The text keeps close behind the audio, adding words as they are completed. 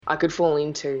I could fall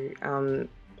into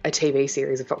a TV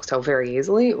series of Foxtel very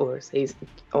easily, or these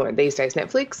days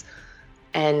Netflix,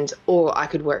 or I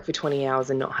could work for 20 hours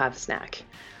and not have a snack.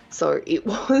 So it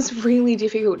was really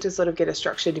difficult to sort of get a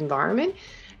structured environment.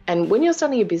 And when you're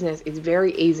starting a business, it's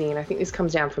very easy, and I think this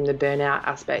comes down from the burnout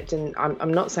aspect. And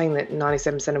I'm not saying that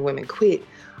 97% of women quit.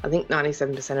 I think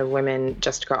 97% of women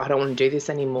just go, I don't want to do this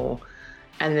anymore.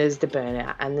 And there's the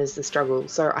burnout and there's the struggle.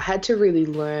 So I had to really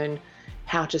learn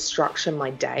how to structure my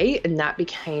day, and that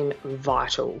became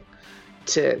vital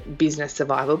to business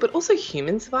survival, but also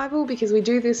human survival, because we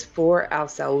do this for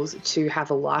ourselves to have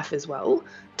a life as well,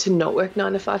 to not work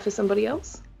 9 to 5 for somebody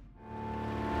else.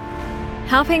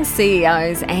 Helping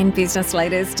CEOs and business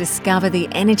leaders discover the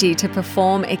energy to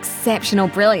perform exceptional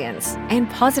brilliance and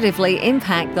positively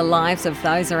impact the lives of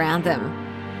those around them.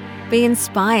 Be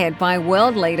inspired by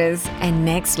world leaders and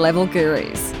next-level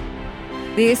gurus.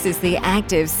 This is the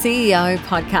Active CEO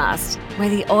podcast, where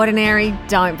the ordinary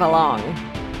don't belong.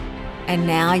 And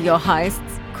now your hosts,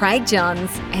 Craig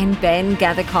Johns and Ben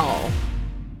Gathercole.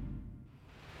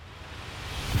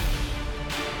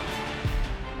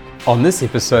 On this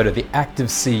episode of the Active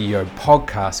CEO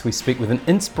podcast, we speak with an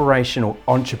inspirational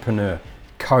entrepreneur,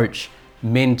 coach,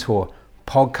 mentor,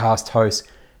 podcast host,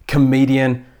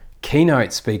 comedian,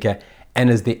 keynote speaker, and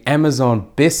is the Amazon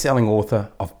best-selling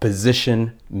author of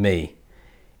Position Me.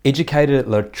 Educated at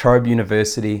La Trobe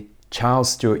University,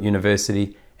 Charles Sturt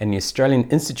University, and the Australian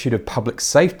Institute of Public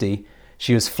Safety,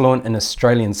 she was fluent in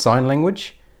Australian Sign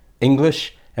Language,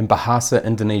 English, and Bahasa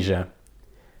Indonesia.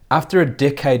 After a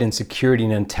decade in security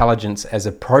and intelligence as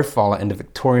a profiler in the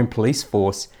Victorian Police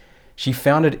Force, she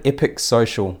founded Epic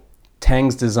Social,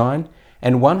 Tangs Design,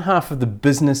 and one half of the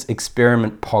Business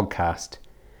Experiment podcast.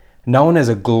 Known as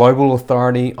a global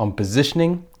authority on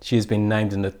positioning, she has been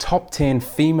named in the top 10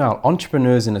 female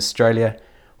entrepreneurs in Australia,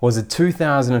 was a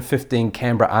 2015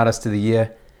 Canberra Artist of the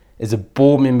Year, is a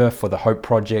board member for the Hope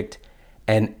Project,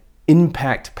 an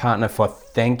impact partner for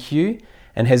Thank You,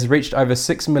 and has reached over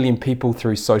 6 million people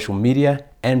through social media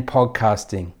and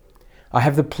podcasting. I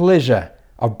have the pleasure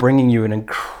of bringing you an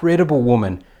incredible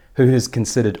woman who is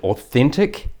considered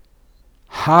authentic,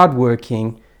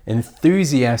 hardworking,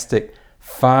 enthusiastic,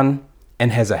 fun,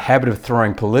 and has a habit of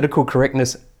throwing political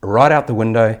correctness right out the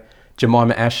window,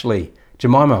 Jemima Ashley.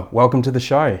 Jemima, welcome to the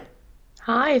show.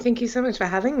 Hi, thank you so much for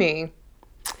having me.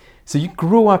 So you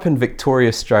grew up in Victoria,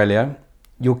 Australia.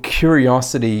 Your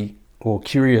curiosity or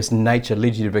curious nature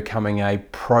led you to becoming a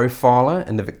profiler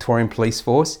in the Victorian Police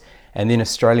Force and then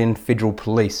Australian Federal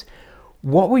Police.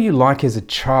 What were you like as a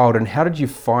child, and how did you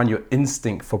find your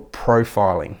instinct for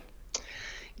profiling?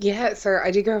 Yeah, so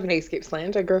I did grow up in East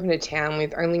Gippsland. I grew up in a town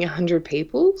with only 100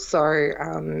 people,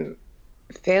 so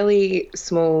fairly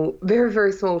small, very,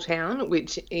 very small town,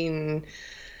 which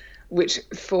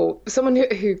for someone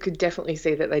who could definitely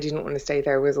see that they didn't want to stay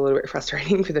there was a little bit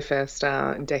frustrating for the first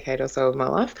decade or so of my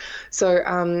life.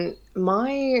 So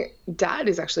my dad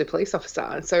is actually a police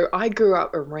officer. So I grew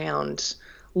up around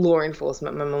law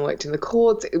enforcement. My mum worked in the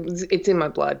courts. It's in my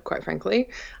blood, quite frankly.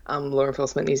 Law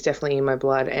enforcement is definitely in my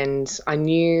blood. And I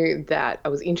knew that I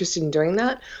was interested in doing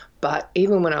that. But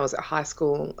even when I was at high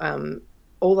school,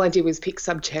 all I did was pick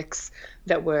subjects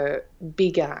that were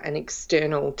bigger and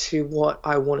external to what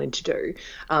I wanted to do,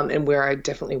 and where I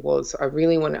definitely was.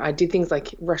 I did things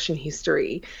like Russian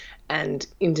history and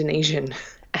Indonesian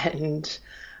and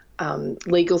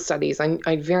legal studies.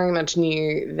 I very much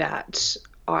knew that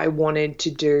I wanted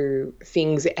to do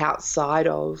things outside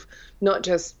of not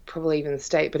just probably even the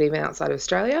state, but even outside of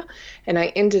Australia. And I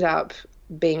ended up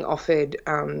being offered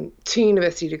 2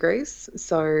 university degrees.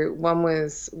 So one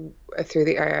was through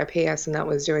the AIPS, and that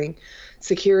was doing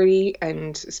security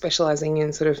and specialising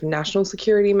in sort of national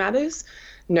security matters,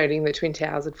 noting the Twin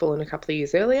Towers had fallen a couple of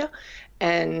years earlier.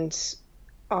 And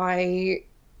I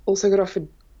also got offered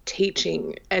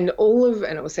teaching, and it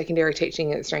was secondary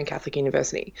teaching at Australian Catholic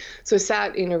University. So I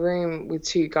sat in a room with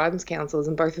 2 guidance counsellors,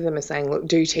 and both of them are saying, look,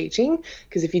 do teaching,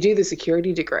 because if you do the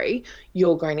security degree,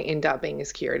 you're going to end up being a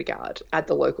security guard at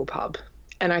the local pub.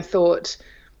 And I thought,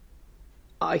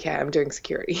 okay, I'm doing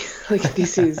security. Like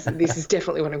this is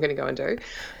definitely what I'm going to go and do,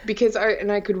 because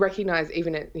I could recognise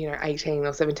even at 18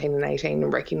 or 17 and 18,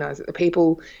 and recognise that the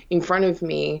people in front of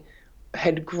me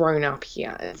had grown up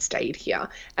here and stayed here.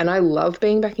 And I love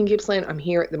being back in Gippsland. I'm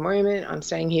here at the moment. I'm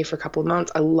staying here for a couple of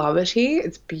months. I love it here.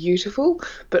 It's beautiful,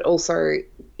 but also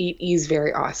it is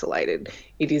very isolated.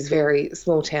 It is very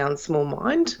small town, small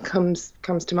mind comes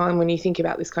to mind when you think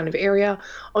about this kind of area.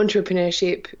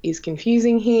 Entrepreneurship is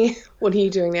confusing here. What are you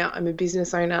doing now? I'm a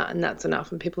business owner, and that's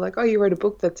enough. And people are like, oh, you wrote a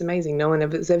book? That's amazing. No one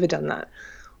has ever done that.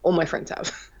 All my friends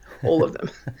have. all of them.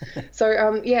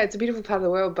 So yeah, it's a beautiful part of the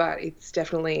world, but it's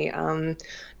definitely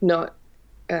not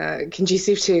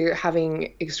conducive to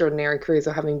having extraordinary careers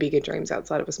or having bigger dreams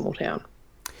outside of a small town.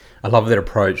 I love that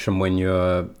approach from when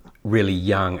you're really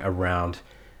young around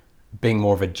being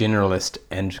more of a generalist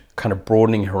and kind of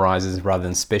broadening horizons rather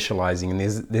than specializing. And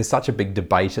there's such a big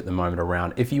debate at the moment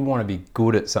around if you want to be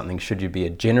good at something, should you be a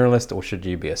generalist or should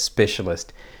you be a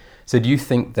specialist? So do you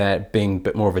think that being a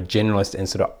bit more of a generalist and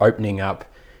sort of opening up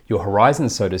your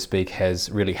horizons, so to speak, has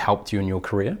really helped you in your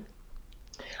career?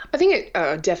 I think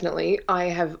it definitely. I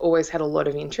have always had a lot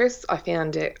of interests.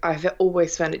 I've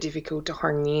always found it difficult to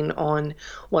hone in on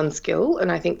one skill,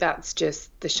 and I think that's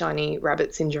just the shiny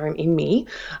rabbit syndrome in me.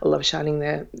 I love chasing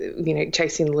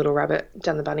the little rabbit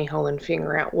down the bunny hole and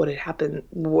figuring out what had happened.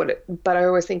 But I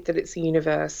always think that it's the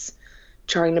universe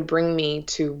trying to bring me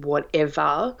to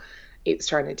whatever it's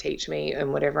trying to teach me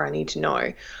and whatever I need to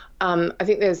know. I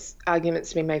think there's arguments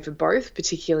to be made for both,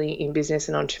 particularly in business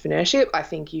and entrepreneurship. I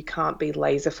think you can't be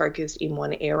laser focused in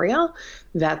one area.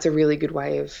 That's a really good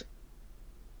way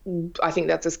I think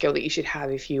that's a skill that you should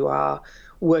have if you are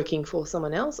working for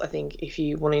someone else. I think if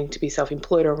you're wanting to be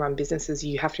self-employed or run businesses,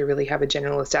 you have to really have a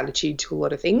generalist attitude to a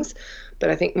lot of things.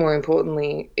 But I think more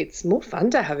importantly, it's more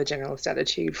fun to have a generalist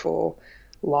attitude for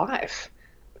life.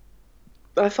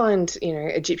 I find,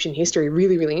 Egyptian history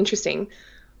really, really interesting.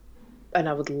 And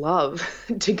I would love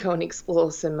to go and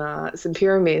explore some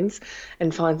pyramids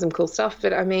and find some cool stuff.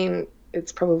 But I mean,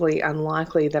 it's probably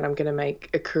unlikely that I'm going to make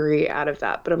a career out of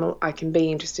that. But I can be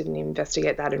interested and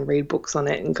investigate that and read books on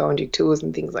it and go and do tours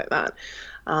and things like that.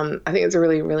 I think it's a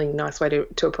really, really nice way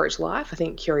to approach life. I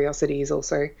think curiosity is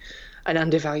also an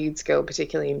undervalued skill,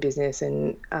 particularly in business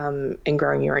and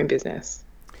growing your own business.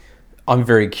 I'm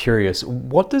very curious.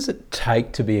 What does it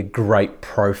take to be a great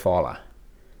profiler?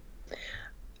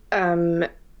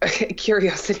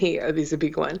 Curiosity is a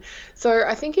big one. So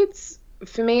I think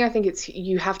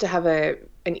you have to have an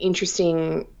interest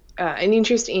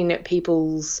in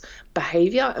people's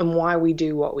behavior and why we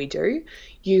do what we do.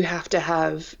 You have to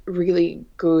have really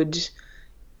good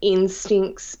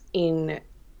instincts in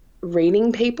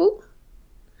reading people.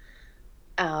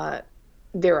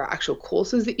 There are actual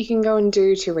courses that you can go and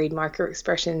do to read micro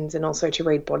expressions and also to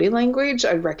read body language.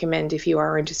 I'd recommend, if you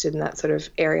are interested in that sort of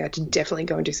area, to definitely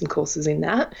go and do some courses in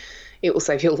that. It will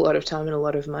save you a lot of time and a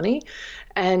lot of money.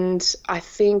 And I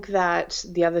think that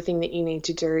the other thing that you need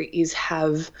to do is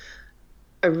have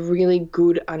a really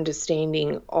good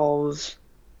understanding of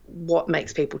what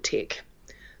makes people tick.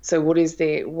 So what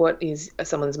is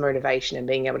someone's motivation, and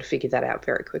being able to figure that out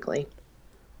very quickly.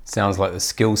 Sounds like the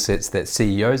skill sets that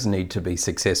CEOs need to be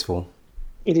successful.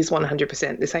 It is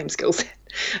 100% the same skill set.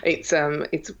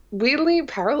 It's weirdly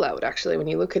paralleled, actually, when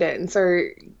you look at it. And so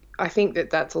I think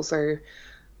that's also,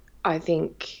 I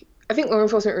think law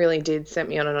enforcement really did set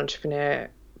me on an entrepreneur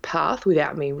path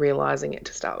without me realizing it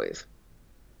to start with.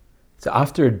 So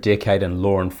after a decade in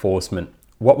law enforcement,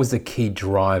 what was the key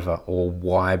driver or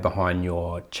why behind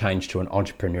your change to an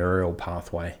entrepreneurial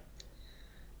pathway?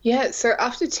 Yeah, so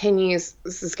after 10 years,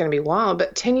 this is going to be wild,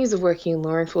 but 10 years of working in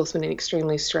law enforcement in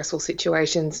extremely stressful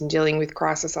situations and dealing with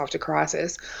crisis after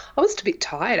crisis, I was a bit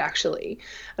tired, actually.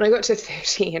 And I got to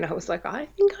 30 and I was like, I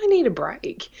think I need a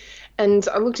break. And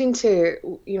I looked into,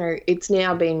 it's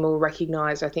now been more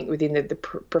recognised, I think, within the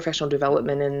professional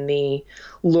development and the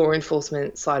law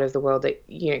enforcement side of the world that,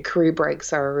 career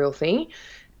breaks are a real thing.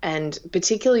 And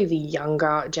particularly the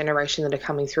younger generation that are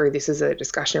coming through, this is a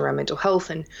discussion around mental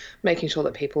health and making sure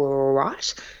that people are all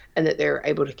right and that they're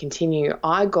able to continue.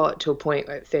 I got to a point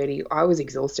at 30, I was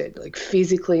exhausted, like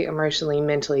physically, emotionally,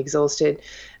 mentally exhausted.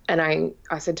 And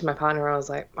I said to my partner, I was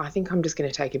like, I think I'm just going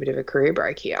to take a bit of a career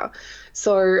break here.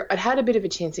 So I'd had a bit of a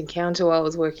chance encounter while I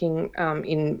was working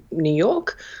in New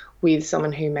York with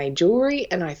someone who made jewelry.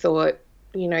 And I thought,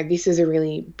 this is a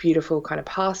really beautiful kind of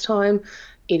pastime.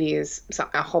 It is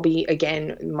a hobby.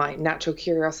 Again, my natural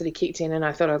curiosity kicked in and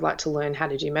I thought I'd like to learn how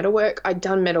to do metalwork. I'd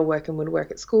done metalwork and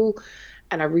woodwork at school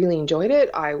and I really enjoyed it.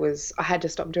 I had to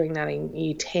stop doing that in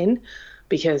year 10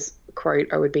 because,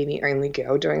 quote, I would be the only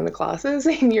girl doing the classes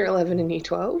in year 11 and year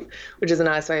 12, which is a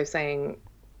nice way of saying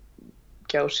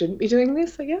girls shouldn't be doing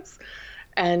this, I guess.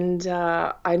 And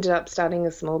I ended up starting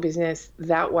a small business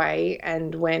that way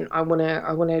and went, I want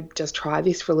to just try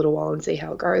this for a little while and see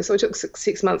how it goes. So I took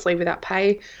 6 months leave without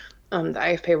pay. The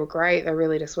AFP were great. They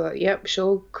really just were like, yep,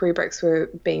 sure. Career breaks were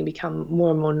become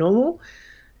more and more normal,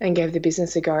 and gave the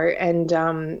business a go.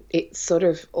 And it sort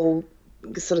of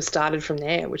started from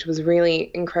there, which was a really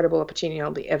incredible opportunity.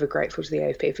 I'll be ever grateful to the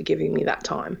AFP for giving me that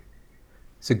time.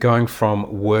 So going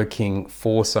from working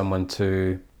for someone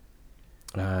to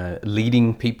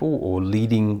leading people or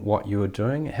leading what you were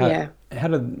doing? Yeah. How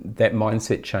did that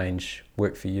mindset change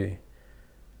work for you?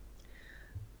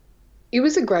 It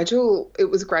was a gradual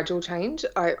change.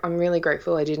 I'm really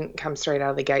grateful I didn't come straight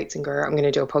out of the gates and go, I'm going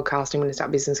to do a podcast, I'm going to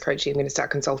start business coaching, I'm going to start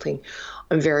consulting.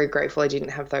 I'm very grateful I didn't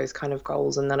have those kind of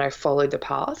goals and that I followed the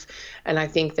path. And I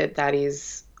think that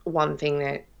is one thing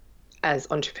that as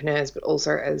entrepreneurs, but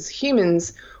also as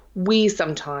humans, we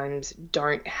sometimes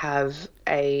don't have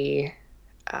we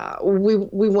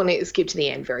want to skip to the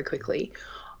end very quickly.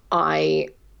 I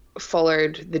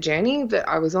followed the journey that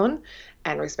I was on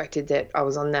and respected that I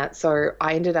was on that. So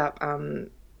I ended up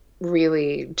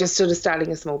really just sort of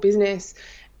starting a small business,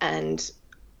 and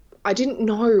I didn't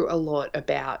know a lot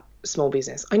about small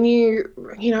business. I knew,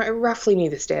 I roughly knew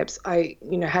the steps. I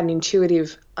had an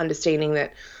intuitive understanding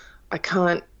that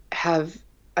I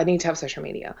need to have social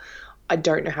media. I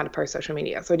don't know how to post social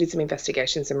media. So I did some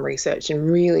investigation, some research,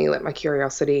 and really let my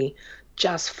curiosity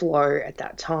just flow at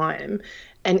that time,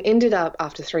 and ended up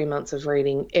after 3 months of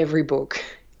reading every book,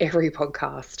 every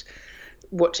podcast,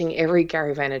 watching every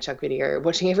Gary Vaynerchuk video,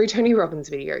 watching every Tony Robbins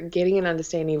video, getting an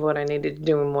understanding of what I needed to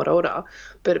do in what order.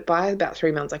 But by about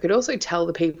 3 months, I could also tell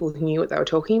the people who knew what they were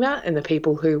talking about and the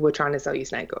people who were trying to sell you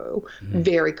snake oil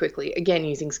very quickly. Again,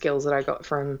 using skills that I got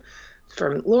from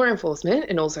law enforcement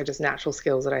and also just natural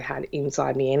skills that I had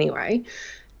inside me anyway.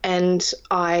 And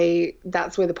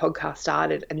that's where the podcast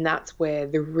started, and that's where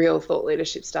the real thought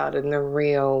leadership started, and the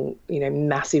real,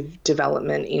 massive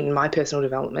development in my personal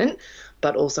development,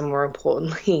 but also more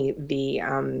importantly,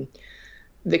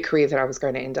 the career that I was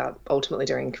going to end up ultimately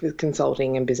doing with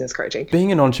consulting and business coaching.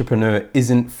 Being an entrepreneur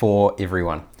isn't for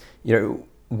everyone.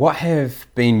 What have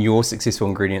been your successful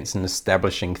ingredients in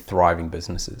establishing thriving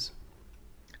businesses?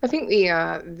 I think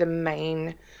the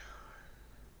main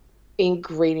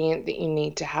ingredient that you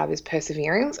need to have is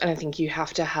perseverance, and I think you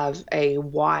have to have a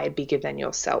why bigger than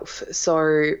yourself.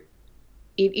 So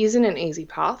it isn't an easy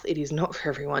path. It is not for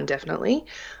everyone, definitely.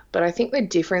 But I think the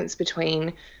difference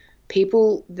between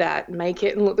people that make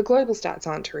it, and look, the global stats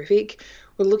aren't terrific.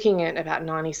 We're looking at about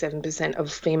 97%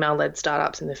 of female-led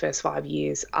startups in the first 5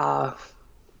 years are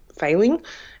failing,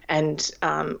 and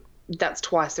that's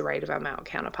twice the rate of our male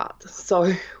counterparts.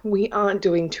 So we aren't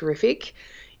doing terrific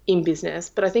in business,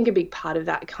 but I think a big part of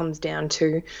that comes down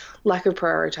to lack of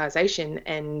prioritization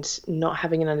and not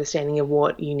having an understanding of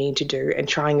what you need to do and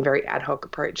trying a very ad hoc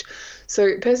approach.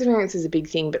 So perseverance is a big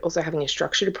thing, but also having a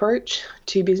structured approach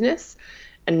to business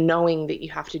and knowing that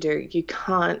you have you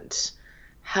can't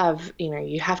have,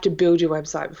 you have to build your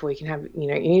website before you can have, you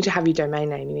need to have your domain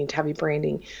name, you need to have your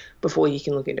branding before you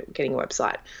can look at getting a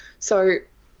website. So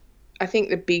I think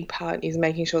the big part is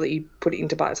making sure that you put it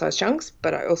into bite-sized chunks,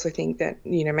 but I also think that,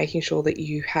 making sure that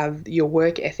you have your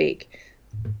work ethic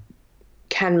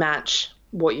can match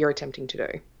what you're attempting to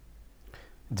do.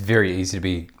 It's very easy to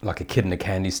be like a kid in a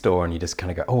candy store and you just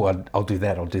kind of go, oh, I'll do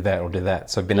that, I'll do that, I'll do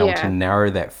that. So being able to narrow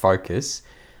that focus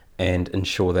and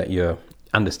ensure that you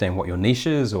understand what your niche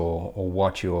is or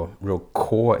what your real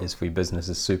core is for your business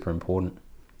is super important.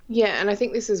 Yeah, and I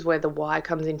think this is where the why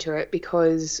comes into it,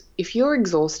 because if you're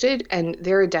exhausted, and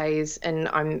there are days, and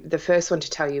I'm the first one to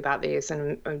tell you about this,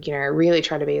 and I really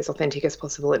try to be as authentic as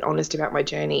possible and honest about my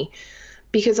journey,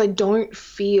 because I don't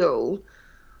feel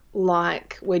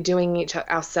like we're doing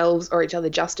ourselves or each other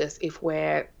justice if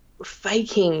we're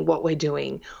faking what we're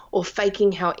doing or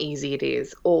faking how easy it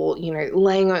is, or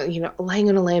laying on a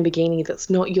Lamborghini that's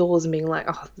not yours and being like,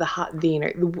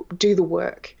 do the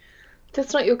work.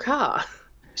 That's not your car.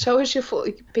 Show us your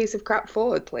piece of crap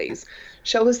Ford, please.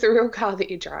 Show us the real car that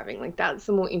you're driving. Like, that's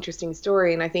the more interesting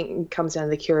story, and I think it comes down to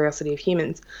the curiosity of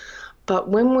humans. But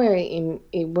when we're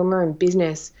in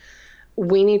business,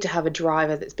 we need to have a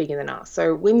driver that's bigger than us.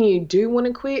 So when you do want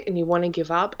to quit and you want to give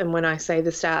up, and when I say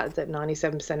the stats that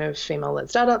 97% of female-led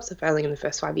startups are failing in the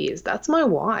first 5 years, that's my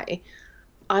why.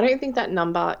 I don't think that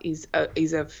number is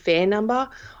a fair number.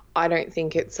 I don't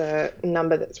think it's a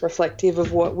number that's reflective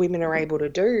of what women are able to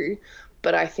do.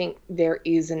 But I think there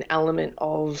is an element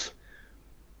of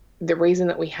the reason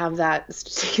that we have that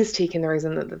statistic, and the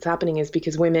reason that that's happening is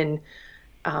because women,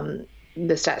 the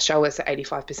stats show us that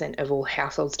 85% of all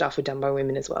household stuff are done by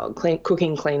women as well.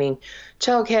 Cooking, cleaning,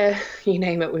 childcare, you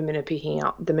name it, women are picking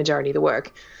up the majority of the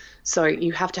work. So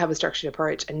you have to have a structured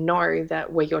approach and know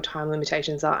that where your time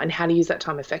limitations are and how to use that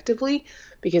time effectively,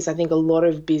 because I think a lot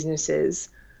of businesses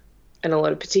and a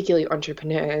lot of particularly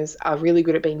entrepreneurs are really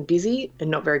good at being busy and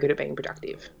not very good at being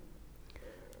productive.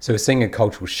 So we're seeing a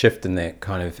cultural shift in that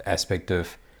kind of aspect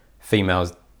of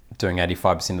females doing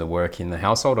 85% of the work in the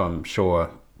household. I'm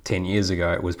sure 10 years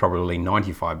ago, it was probably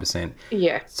 95%.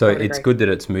 Yeah. So I would it's agree. good that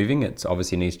it's moving. It's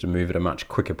obviously needs to move at a much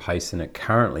quicker pace than it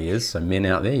currently is. So men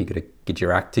out there, you got to get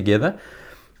your act together.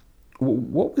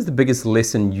 What was the biggest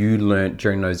lesson you learnt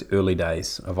during those early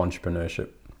days of entrepreneurship?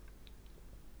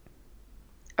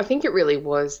 I think it really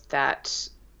was that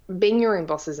being your own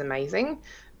boss is amazing,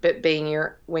 but when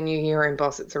you're your own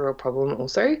boss, it's a real problem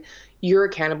also. You're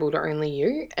accountable to only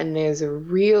you, and there's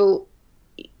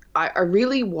I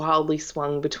really wildly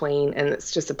swung between, and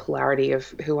it's just a polarity of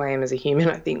who I am as a human,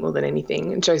 I think, more than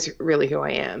anything. It shows really who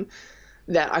I am,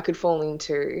 that I could fall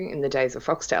into, in the days of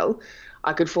Foxtel,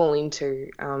 I could fall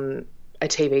into a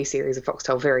TV series of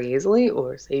Foxtel very easily,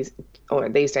 or these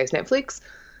days Netflix,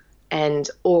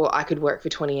 or I could work for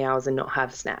 20 hours and not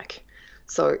have a snack.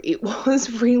 So it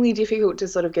was really difficult to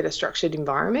sort of get a structured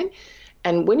environment.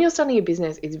 And when you're starting a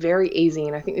business, it's very easy.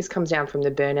 And I think this comes down from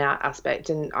the burnout aspect.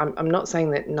 And I'm not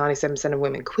saying that 97% of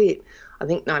women quit. I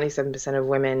think 97% of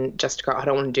women just go, I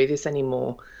don't want to do this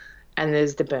anymore. And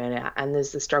there's the burnout and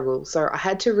there's the struggle. So I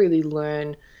had to really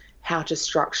learn how to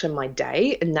structure my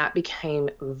day. And that became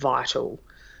vital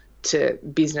to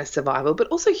business survival, but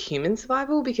also human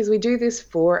survival, because we do this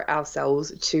for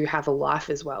ourselves to have a life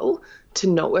as well, to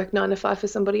not work 9 to 5 for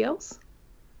somebody else.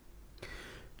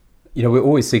 You know, we're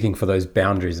always seeking for those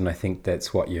boundaries, and I think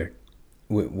that's what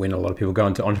when a lot of people go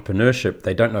into entrepreneurship,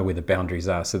 they don't know where the boundaries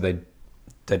are. So they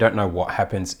don't know what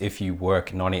happens if you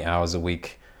work 90 hours a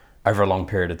week over a long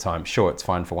period of time. Sure, it's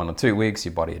fine for 1 or 2 weeks.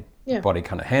 Your body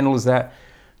kind of handles that,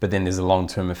 but then there's the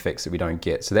long-term effects that we don't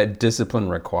get. So that discipline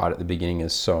required at the beginning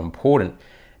is so important.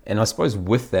 And I suppose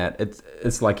with that,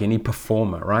 it's like any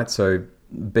performer, right? So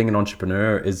being an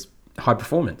entrepreneur is high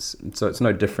performance. So it's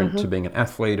no different to being an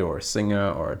athlete or a singer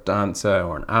or a dancer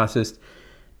or an artist,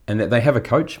 and that they have a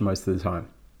coach most of the time.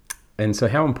 And so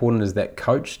how important is that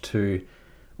coach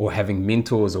or having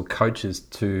mentors or coaches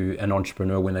to an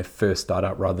entrepreneur when they first start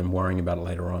up rather than worrying about it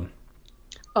later on?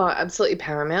 Oh, absolutely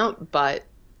paramount, but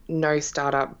no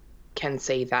startup can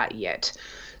see that yet.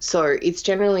 So it's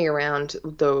generally around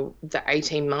the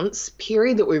 18 months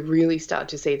period that we really start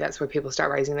to see that's where people start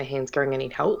raising their hands going, I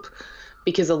need help.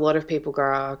 Because a lot of people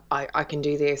go, oh, I can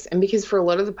do this. And because for a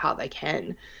lot of the part they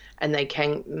can, and they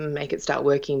can make it start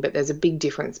working, but there's a big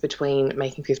difference between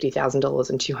making $50,000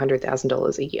 and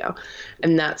 $200,000 a year.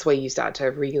 And that's where you start to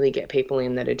really get people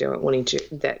in that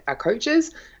that are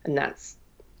coaches. And that's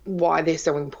why they're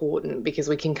so important, because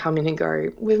we can come in and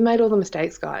go, we've made all the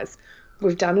mistakes, guys.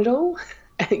 We've done it all.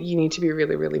 You need to be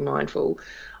really, really mindful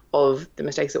of the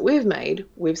mistakes that we've made.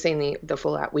 We've seen the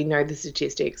fallout. We know the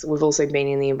statistics. We've also been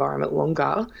in the environment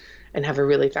longer and have a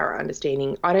really thorough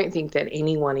understanding. I don't think that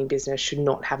anyone in business should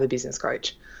not have a business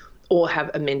coach or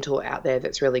have a mentor out there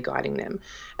that's really guiding them.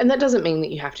 And that doesn't mean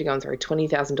that you have to go and throw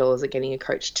 $20,000 at getting a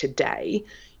coach today.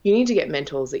 You need to get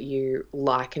mentors that you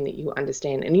like and that you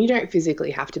understand. And you don't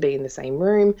physically have to be in the same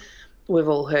room. We've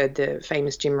all heard the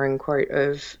famous Jim Rohn quote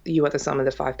of, you are the sum of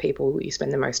the 5 people you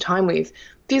spend the most time with.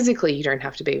 Physically, you don't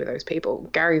have to be with those people.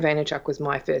 Gary Vaynerchuk was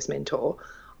my first mentor.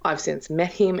 I've since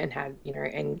met him and had,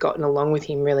 and gotten along with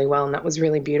him really well. And that was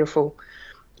really beautiful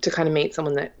to kind of meet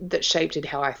someone that shaped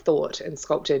how I thought and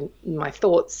sculpted my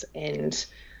thoughts and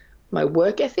my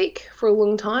work ethic for a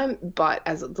long time. But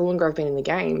as the longer I've been in the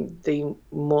game, the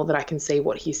more that I can see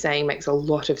what he's saying makes a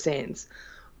lot of sense.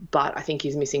 But I think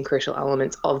he's missing crucial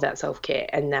elements of that self-care,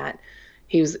 and that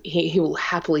he will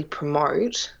happily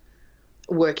promote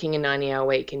working a 90-hour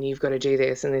week and you've got to do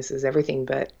this and this is everything.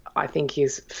 But I think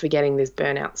he's forgetting this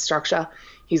burnout structure.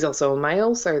 He's also a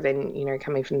male. So then,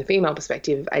 coming from the female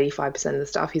perspective, 85% of the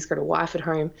stuff, he's got a wife at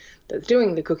home that's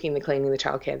doing the cooking, the cleaning, the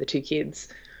childcare, the 2 kids.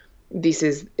 This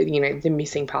is, the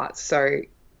missing parts. So,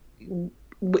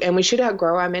 and we should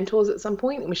outgrow our mentors at some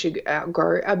point, and we should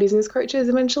outgrow our business coaches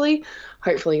eventually.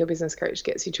 Hopefully your business coach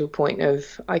gets you to a point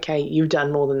of, okay, you've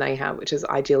done more than they have, which is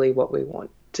ideally what we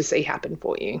want to see happen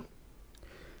for you.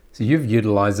 So you've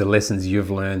utilized the lessons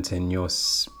you've learned in your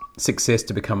success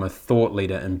to become a thought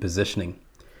leader in positioning.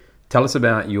 Tell us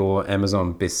about your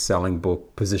Amazon best-selling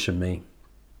book, Position Me.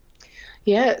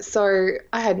 Yeah, so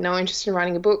I had no interest in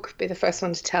writing a book. Be the first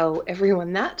one to tell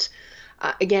everyone that.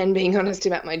 Again, being honest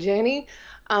about my journey.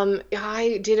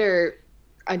 I did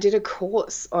a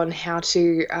course on how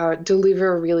to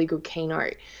deliver a really good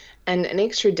keynote, and an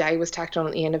extra day was tacked on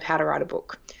at the end of how to write a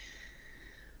book.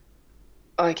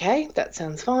 Okay, that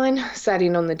sounds fine. Sat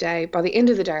in on the day. By the end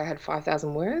of the day, I had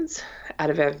 5,000 words out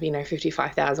of a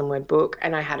 55,000 word book,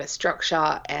 and I had a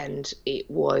structure, and it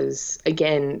was,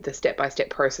 again, the step-by-step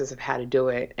process of how to do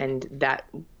it, and that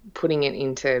putting it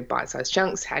into bite-sized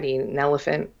chunks. How do you eat an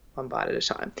elephant? 1 bite at a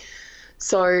time.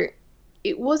 So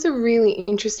it was a really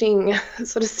interesting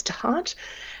sort of start.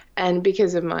 And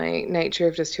because of my nature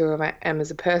of just who I am as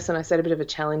a person, I set a bit of a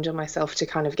challenge on myself to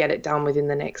kind of get it done within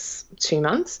the next 2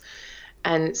 months,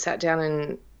 and sat down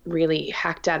and really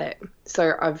hacked at it.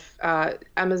 So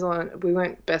Amazon, we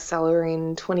went bestseller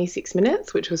in 26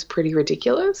 minutes, which was pretty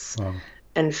ridiculous. Wow.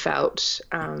 And felt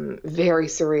very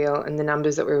surreal. And the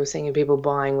numbers that we were seeing of people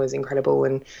buying was incredible.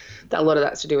 And a lot of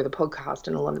that's to do with the podcast,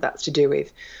 and a lot of that's to do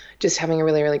with just having a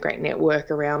really, really great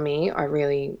network around me. I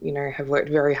really, have worked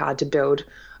very hard to build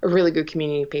a really good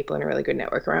community of people and a really good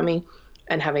network around me,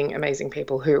 and having amazing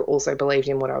people who also believed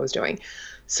in what I was doing.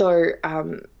 So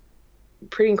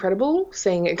pretty incredible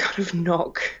seeing it kind of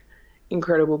knock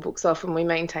incredible books off, and we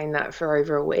maintained that for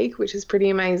over a week, which is pretty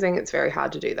amazing. It's very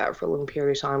hard to do that for a long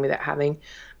period of time without having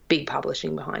big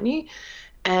publishing behind you.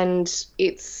 And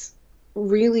it's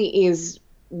really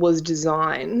was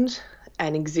designed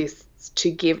and exists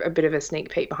to give a bit of a sneak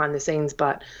peek behind the scenes,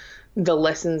 but the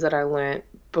lessons that I learned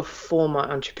before my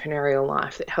entrepreneurial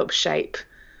life that helped shape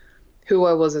who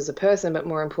I was as a person, but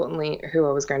more importantly, who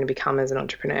I was going to become as an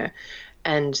entrepreneur.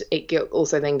 And it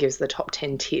also then gives the top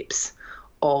 10 tips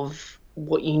of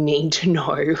what you need to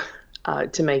know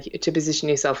to position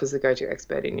yourself as the go-to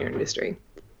expert in your industry.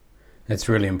 It's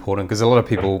really important, because a lot of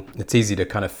people, it's easy to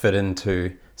kind of fit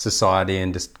into society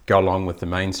and just go along with the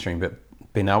mainstream, but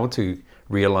being able to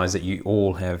realize that you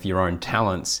all have your own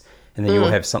talents and that you all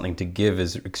have something to give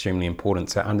is extremely important.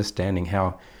 So understanding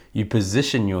how you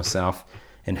position yourself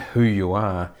and who you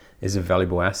are is a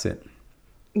valuable asset.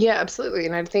 Yeah, absolutely.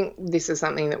 And I think this is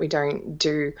something that we don't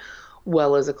do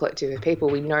well as a collective of people.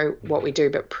 We know what we do,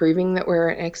 but proving that we're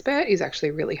an expert is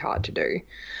actually really hard to do.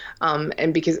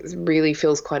 And because it really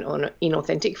feels quite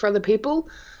inauthentic for other people.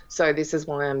 So this is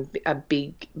why I'm a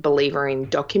big believer in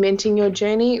documenting your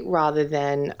journey rather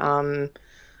than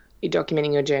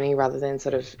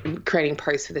sort of creating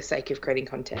posts for the sake of creating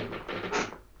content.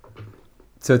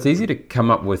 So it's easy to come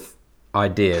up with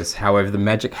ideas. However, the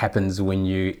magic happens when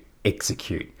you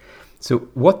execute. So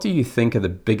what do you think are the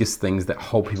biggest things that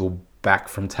hold people back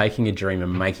from taking a dream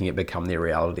and making it become their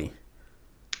reality?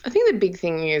 I think the big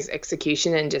thing is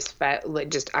execution and just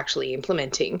actually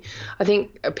implementing. I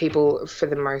think people, for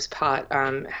the most part,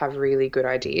 have really good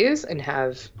ideas and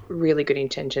have really good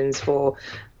intentions for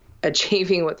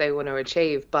achieving what they want to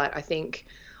achieve. But I think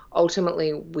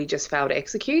ultimately we just fail to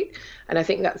execute. And I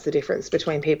think that's the difference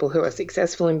between people who are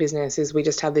successful in business is we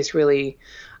just have this really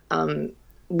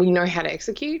we know how to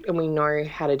execute and we know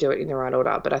how to do it in the right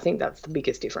order. But I think that's the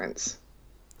biggest difference.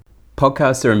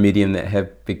 Podcasts are a medium that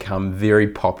have become very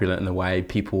popular in the way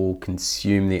people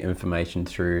consume their information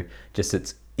through just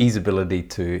its easeability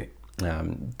to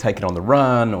take it on the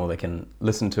run, or they can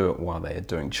listen to it while they're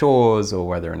doing chores or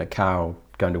while they're in a car or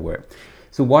going to work.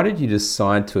 So why did you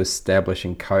decide to establish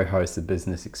and co-host the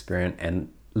Business Experiment and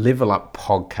Level Up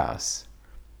Podcasts?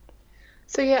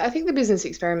 So yeah, I think the Business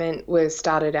Experiment was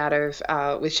started out of,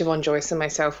 with Siobhan Joyce and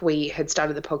myself, we had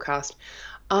started the podcast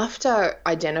after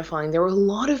identifying there were a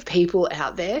lot of people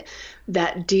out there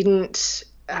that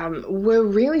were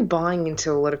really buying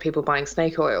into a lot of people buying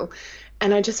snake oil.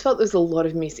 And I just felt there's a lot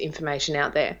of misinformation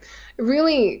out there. It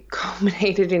really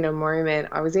culminated in a moment.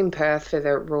 I was in Perth for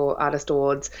the Raw Artist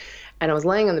Awards, and I was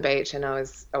laying on the beach, and I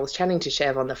was chatting to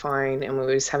Chev on the phone, and we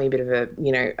were just having a bit of a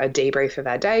debrief of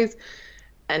our days.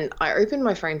 And I opened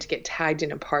my phone to get tagged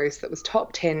in a post that was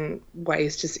top 10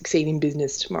 ways to succeed in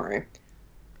business tomorrow.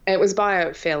 It was by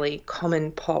a fairly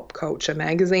common pop culture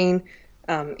magazine.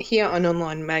 Here, an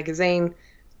online magazine.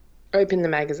 I opened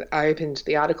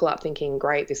the article up thinking,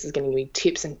 great, this is going to be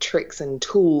tips and tricks and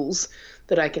tools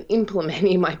that I can implement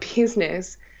in my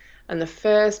business. And the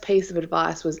first piece of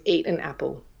advice was eat an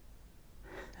apple.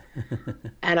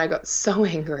 And I got so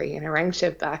angry, and I rang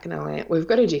Chev back and I went, we've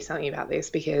got to do something about this,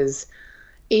 because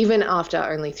even after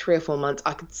only 3 or 4 months,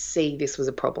 I could see this was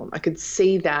a problem. I could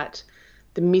see that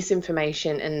the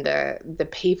misinformation and the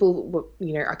people,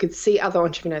 I could see other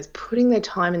entrepreneurs putting their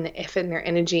time and their effort and their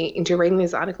energy into reading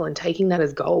this article and taking that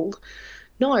as gold.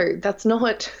 No, that's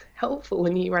not helpful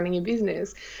when you're running a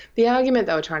business. The argument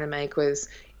they were trying to make was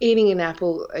eating an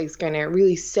apple is going to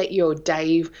really set your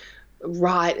day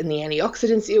right, and the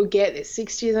antioxidants that you'll get, there's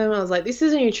 60 of them. I was like, this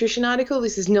is a nutrition article.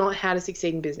 This is not how to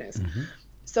succeed in business. Mm-hmm.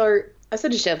 So I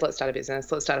said to Chev, let's start a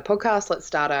business, let's start a podcast,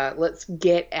 let's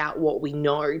get out what we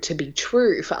know to be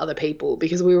true for other people,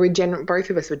 because we were both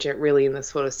of us were really in the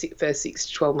sort of first 6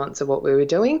 to 12 months of what we were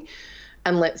doing,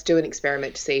 and let's do an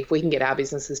experiment to see if we can get our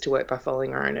businesses to work by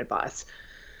following our own advice.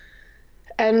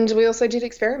 And we also did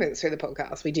experiments through the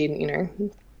podcast. We did,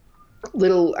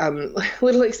 little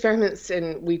little experiments,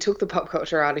 and we took the pop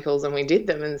culture articles and we did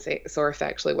them and saw if they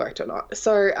actually worked or not.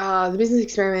 So the business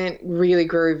experiment really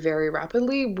grew very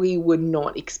rapidly. We were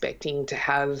not expecting to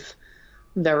have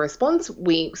the response.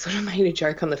 We sort of made a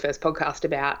joke on the first podcast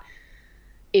about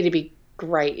it'd be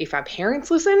great if our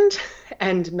parents listened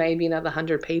and maybe another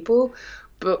 100 people.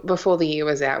 But before the year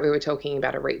was out, we were talking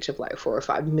about a reach of like 4 or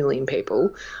 5 million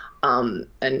people, and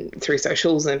through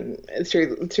socials and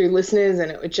through listeners,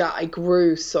 and it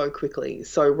grew so quickly,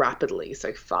 so rapidly,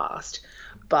 so fast.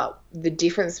 But the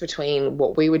difference between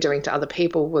what we were doing to other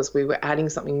people was we were adding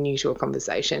something new to a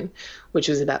conversation, which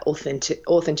was about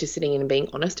authenticity and being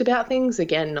honest about things.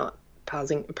 Again, not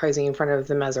posing in front of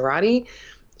the Maserati.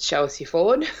 Show us your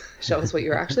Ford. Show us what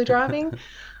you're actually driving.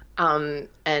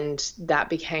 And that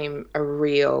became a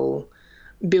real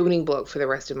building block for the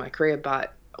rest of my career.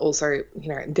 But also,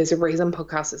 there's a reason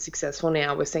podcasts are successful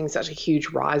now. We're seeing such a huge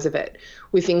rise of it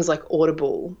with things like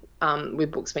Audible,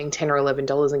 with books being $10 or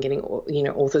 $11 and getting,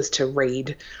 authors to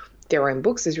read their own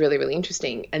books is really, really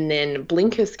interesting. And then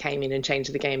Blinkist came in and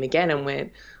changed the game again and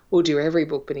went, we'll do every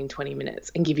book, but in 20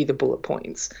 minutes and give you the bullet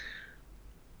points.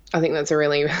 I think that's a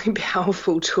really, really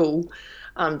powerful tool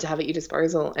to have at your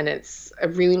disposal. And it's a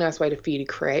really nice way for you to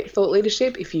create thought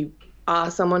leadership. If you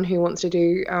are someone who wants to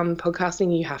do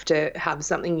podcasting, you have to have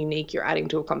something unique you're adding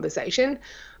to a conversation.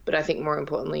 But I think more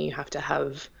importantly, you have to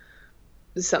have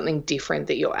something different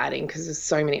that you're adding, because there's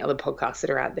so many other podcasts that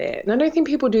are out there. And I don't think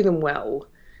people do them well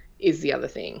is the other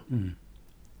thing. Mm.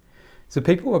 So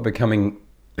people are becoming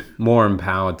more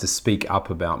empowered to speak up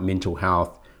about mental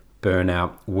health,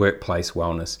 burnout, workplace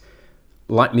wellness.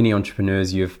 Like many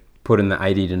entrepreneurs, you've put in the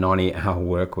 80 to 90 hour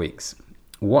work weeks.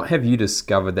 What have you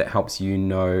discovered that helps you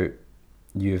know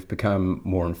you've become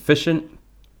more efficient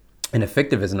and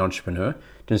effective as an entrepreneur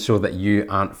to ensure that you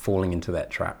aren't falling into that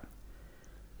trap?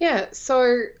 Yeah,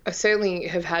 so I certainly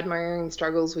have had my own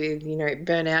struggles with,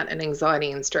 burnout and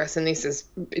anxiety and stress, and this is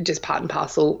just part and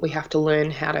parcel. We have to learn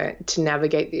how to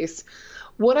navigate this.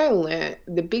 What I learned,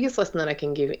 the biggest lesson that I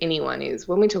can give anyone is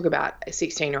when we talk about a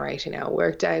 16 or 18 hour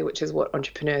workday, which is what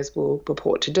entrepreneurs will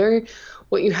purport to do,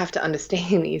 what you have to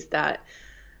understand is that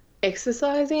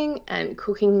exercising and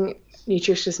cooking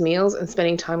nutritious meals and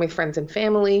spending time with friends and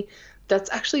family,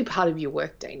 that's actually part of your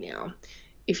workday now.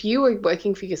 If you are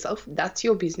working for yourself, that's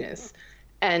your business.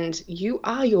 And you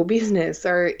are your business.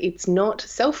 So it's not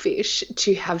selfish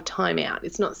to have time out.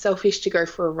 It's not selfish to go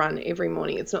for a run every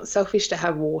morning. It's not selfish to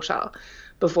have water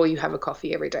before you have a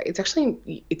coffee every day.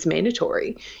 It's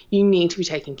mandatory. You need to be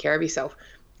taking care of yourself.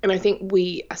 And I think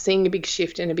we are seeing a big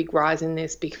shift and a big rise in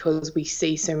this because we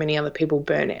see so many other people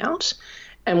burn out.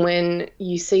 And when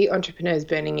you see entrepreneurs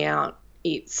burning out,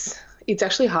 it's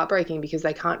actually heartbreaking because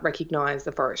they can't recognize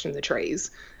the forest from the trees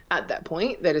at that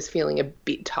point. They're just feeling a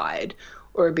bit tired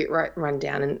or a bit run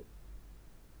down. And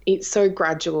it's so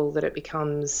gradual that it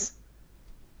becomes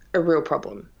a real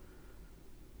problem.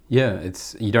 Yeah,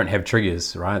 you don't have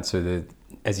triggers, right? So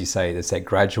as you say, there's that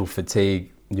gradual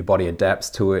fatigue. Your body adapts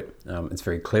to it. It's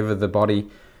very clever, the body.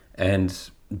 And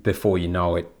before you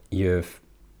know it,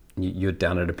 you're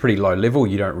down at a pretty low level.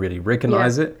 You don't really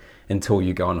recognize it until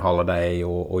you go on holiday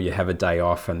or you have a day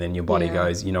off, and then your body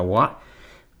goes, you know what?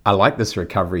 I like this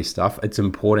recovery stuff. It's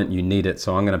important. You need it.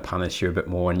 So I'm going to punish you a bit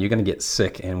more, and you're going to get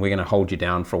sick, and we're going to hold you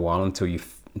down for a while until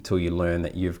you learn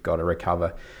that you've got to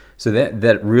recover. So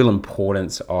that real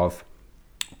importance of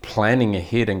planning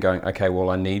ahead and going, okay, well,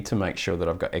 I need to make sure that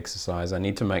I've got exercise. I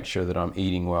need to make sure that I'm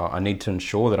eating well. I need to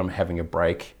ensure that I'm having a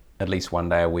break at least one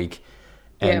day a week,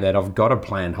 and that I've got a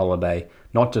planned holiday,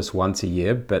 not just once a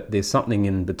year, but there's something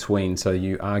in between. So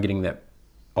you are getting that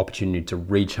opportunity to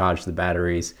recharge the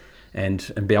batteries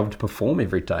and be able to perform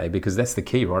every day, because that's the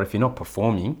key, right? If you're not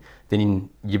performing, then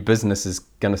your business is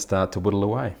going to start to whittle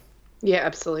away. Yeah,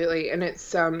 absolutely. And it's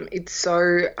so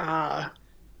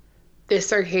they're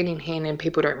so hand in hand, and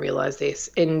people don't realize this.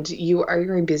 And you are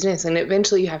your own business, and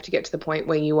eventually you have to get to the point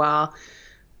where you are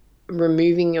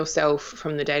removing yourself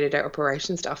from the day-to-day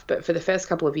operation stuff. But for the first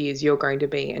couple of years, you're going to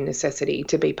be a necessity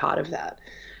to be part of that.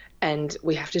 And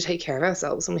we have to take care of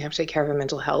ourselves, and we have to take care of our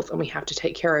mental health, and we have to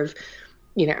take care of,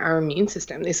 our immune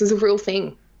system. This is a real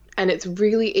thing. And it's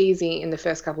really easy in the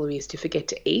first couple of years to forget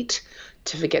to eat,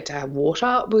 to forget to have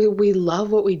water. We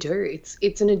love what we do.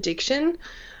 It's an addiction,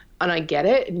 and I get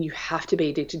it, and you have to be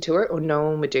addicted to it or no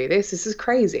one would do this. This is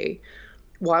crazy.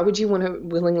 Why would you want to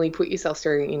willingly put yourself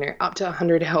through, up to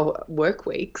 100-hour work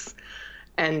weeks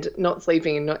and not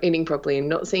sleeping and not eating properly and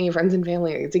not seeing your friends and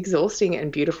family? It's exhausting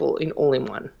and beautiful all in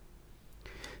one.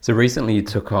 So recently you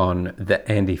took on the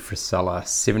Andy Frisella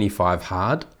 75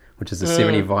 Hard, which is a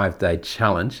 75-day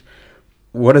challenge.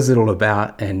 What is it all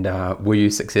about, and were you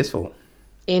successful?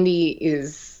 Andy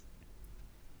is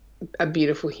a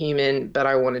beautiful human, but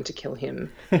I wanted to kill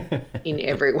him in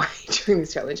every way during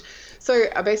this challenge. So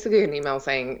I basically got an email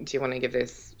saying, do you want to give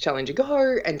this challenge a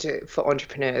go? And for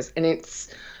entrepreneurs. And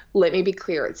let me be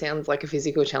clear, it sounds like a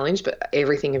physical challenge, but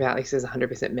everything about this is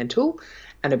 100% mental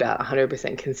and about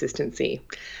 100% consistency.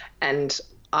 And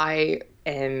I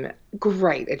am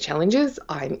great at challenges.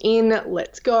 I'm in,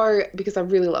 let's go, because I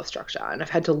really love structure. And I've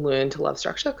had to learn to love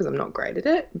structure because I'm not great at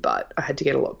it, but I had to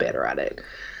get a lot better at it.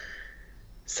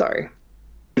 So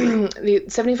the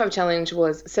 75 challenge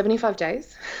was 75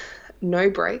 days, no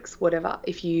breaks, whatever.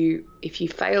 If you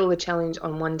fail the challenge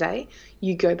on one day,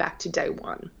 you go back to day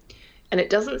one. And it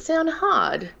doesn't sound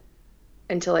hard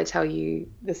until I tell you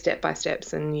the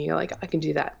step-by-steps and you're like, I can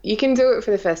do that. You can do it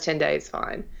for the first 10 days,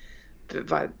 fine. But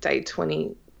by day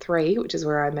 23, which is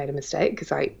where I made a mistake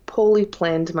because I poorly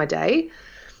planned my day.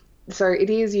 So it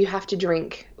is, you have to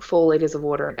drink 4 litres of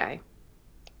water a day.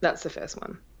 That's the first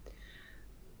one.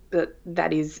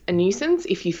 That is a nuisance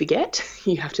if you forget.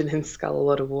 You have to then scull a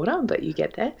lot of water, but you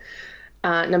get there.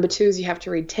 Number 2 is you have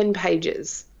to read 10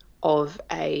 pages of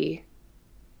a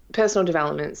personal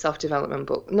development, self-development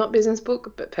book. Not business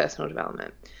book, but personal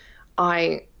development.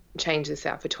 I changed this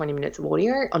out for 20 minutes of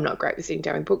audio. I'm not great with sitting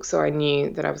down with books, so I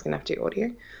knew that I was going to have to do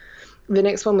audio. The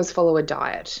next one was follow a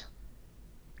diet.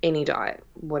 Any diet,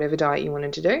 whatever diet you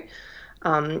wanted to do.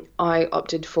 I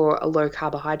opted for a low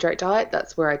carbohydrate diet.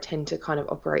 That's where I tend to kind of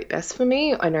operate best for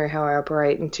me. I know how I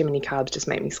operate, and too many carbs just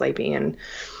make me sleepy and,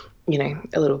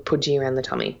 a little pudgy around the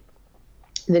tummy.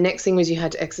 The next thing was you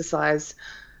had to exercise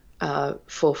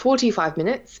for 45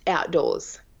 minutes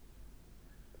outdoors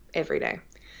every day.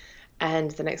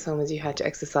 And the next one was you had to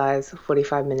exercise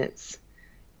 45 minutes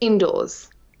indoors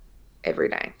every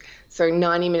day. So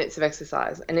 90 minutes of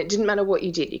exercise. And it didn't matter what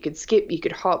you did. You could skip, you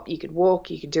could hop, you could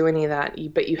walk, you could do any of that.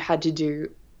 But you had to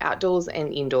do outdoors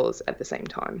and indoors at the same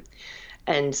time.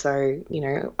 And so,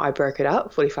 I broke it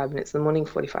up, 45 minutes in the morning,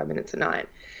 45 minutes at night.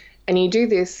 And you do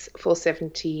this for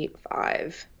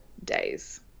 75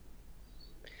 days.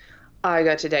 I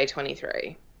got to day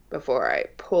 23 before I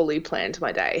poorly planned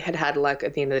my day. Had at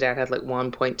the end of the day, I had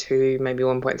 1.2, maybe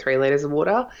 1.3 litres of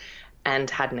water and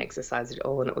hadn't exercised at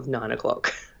all. And it was 9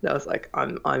 o'clock. I was like,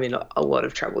 I'm in a lot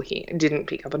of trouble here. Didn't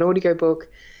pick up an audio book.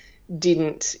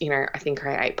 Didn't, I think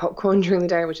I ate popcorn during the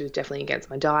day, which was definitely against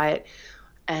my diet.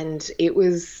 And it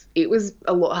was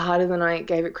a lot harder than I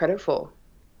gave it credit for.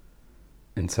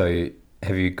 And so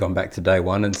have you gone back to day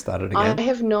one and started again? I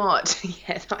have not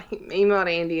yet. I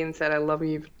emailed Andy and said, I love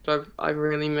you, but I've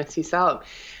really messed this up.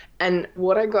 And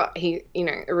what I got,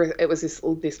 it was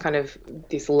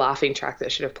this laughing track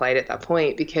that should have played at that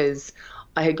point because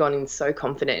I had gone in so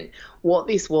confident. What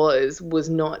this was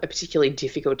not a particularly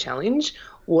difficult challenge.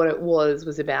 What it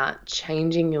was about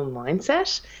changing your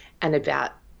mindset and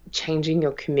about changing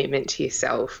your commitment to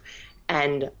yourself.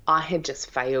 And I had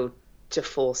just failed to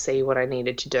foresee what I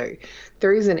needed to do. The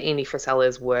reason Andy Frisella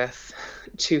is worth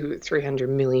 $200-300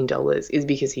 million is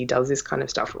because he does this kind of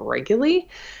stuff regularly.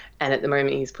 And at the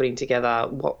moment he's putting together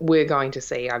what we're going to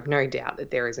see. I've no doubt that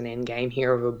there is an end game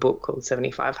here of a book called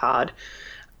 75 Hard.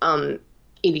 It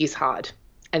is hard.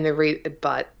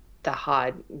 But the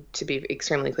hard, to be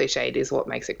extremely cliched, is what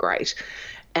makes it great.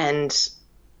 And,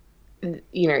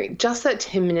 just that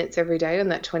 10 minutes every day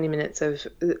and that 20 minutes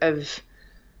of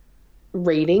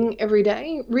reading every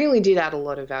day really did add a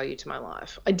lot of value to my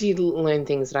life. I did learn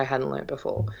things that I hadn't learned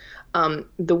before.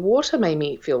 The water made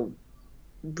me feel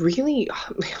really,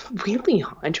 really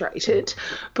hydrated,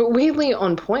 but weirdly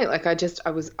on point. I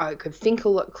could think a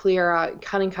lot clearer.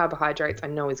 Cutting carbohydrates I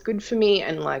know is good for me,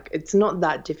 and it's not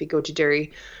that difficult to do.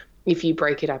 If you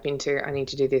break it up into, I need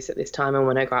to do this at this time, and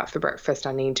when I go out for breakfast,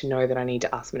 I need to know that I need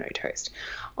to ask for no toast.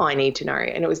 I need to know.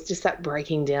 And it was just that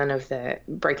breaking down,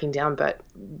 but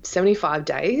 75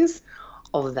 days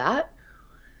of that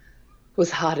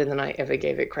was harder than I ever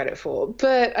gave it credit for.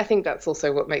 But I think that's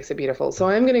also what makes it beautiful. So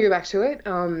I'm going to go back to it.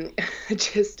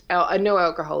 No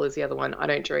alcohol is the other one. I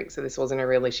don't drink, so this wasn't a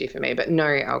real issue for me, but no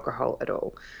alcohol at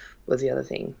all was the other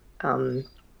thing.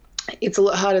 It's a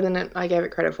lot harder than I gave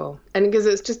it credit for. And because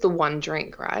it's just the one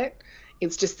drink, right?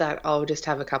 It's just that I'll just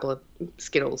have a couple of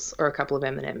Skittles or a couple of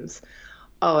M&Ms.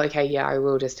 Oh, okay, yeah, I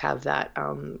will just have that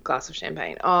glass of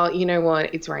champagne. Oh, you know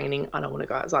what? It's raining. I don't want to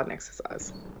go outside and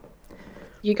exercise.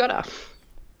 You gotta.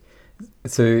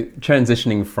 So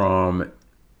transitioning from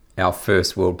our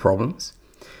first world problems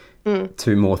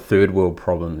to more third world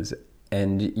problems,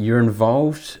 and you're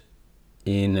involved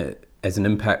as an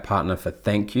impact partner for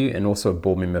Thank You and also a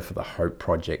board member for the Hope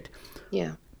Project.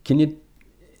 Yeah. Can you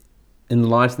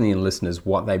enlighten the listeners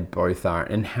what they both are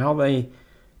and how they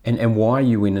And why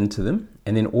you went into them,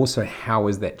 and then also how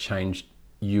has that changed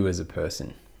you as a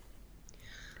person?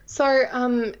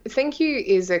 So, Thank You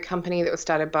is a company that was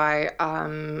started by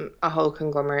a whole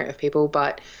conglomerate of people,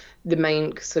 but the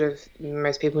main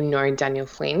most people know Daniel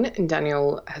Flynn. And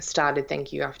Daniel has started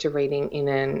Thank You after reading in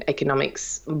an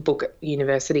economics book at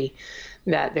university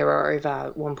that there are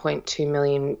over 1.2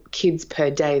 million kids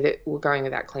per day that were going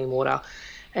without clean water.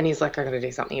 And he's like, I got to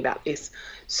do something about this.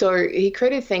 So he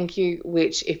created Thank You,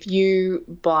 which if you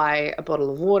buy a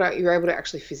bottle of water, you're able to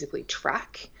actually physically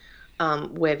track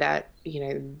where that,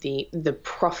 the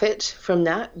profit from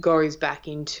that goes back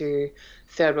into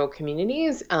third world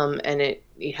communities, and it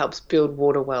helps build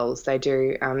water wells. They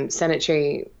do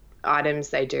sanitary items,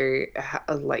 they do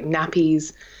like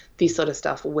nappies, this sort of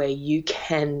stuff, where you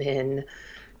can then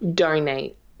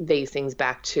donate these things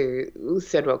back to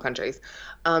third world countries.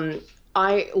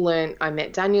 I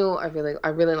met Daniel. I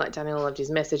really liked Daniel. I loved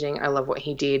his messaging. I love what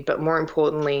he did. But more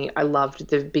importantly, I loved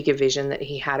the bigger vision that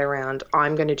he had around,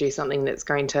 I'm going to do something that's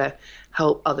going to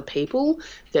help other people,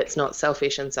 that's not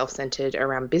selfish and self-centered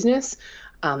around business,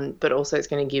 but also it's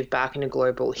going to give back in a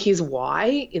global. His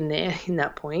why in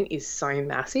that point is so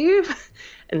massive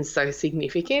and so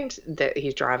significant that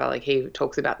his driver, like, he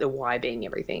talks about the why being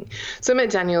everything. So I met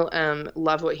Daniel,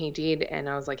 loved what he did, and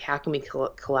I was like, how can we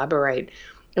collaborate?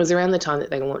 It was around the time that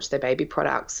they launched their baby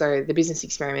products. So the Business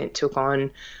Experiment took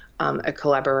on a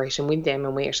collaboration with them,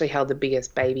 and we actually held the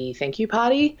biggest baby thank you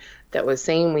party that was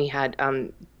seen. We had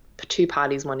two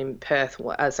parties, one in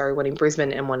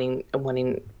Brisbane and one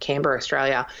in Canberra,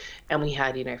 Australia, and we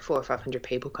had 400 or 500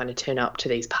 people kind of turn up to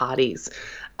these parties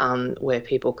where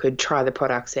people could try the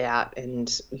products out,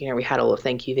 and we had all of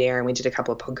Thank You there, and we did a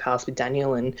couple of podcasts with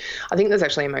Daniel, and I think there's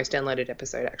actually a most downloaded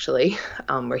episode actually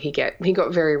where he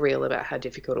got very real about how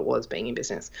difficult it was being in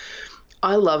business.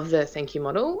 I love the Thank You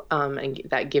model, and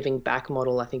that giving back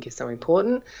model I think is so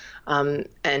important,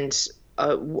 and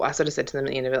I sort of said to them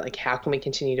at the end of it, like, how can we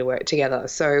continue to work together?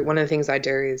 So one of the things I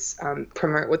do is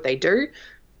promote what they do,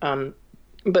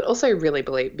 but also really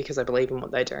believe, because I believe in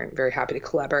what they do, I'm very happy to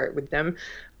collaborate with them,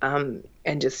 and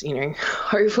just,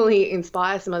 hopefully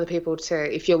inspire some other people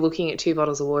to, if you're looking at 2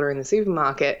 bottles of water in the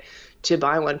supermarket, to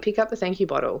buy one, pick up the Thank You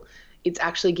bottle. It's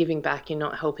actually giving back. You're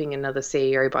not helping another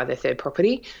CEO buy their third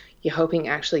property. You're helping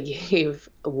actually give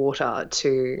water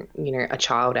to, a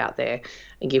child out there,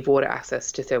 and give water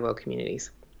access to third world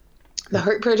communities. The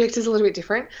Hope Project is a little bit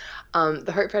different.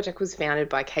 The Hope Project was founded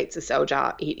by Kate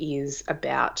Seselja. It is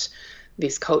about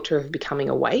this culture of becoming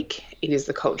awake. It is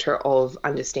the culture of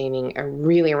understanding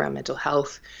really around mental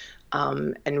health,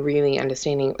 and really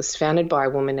understanding. It was founded by a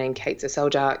woman named Kate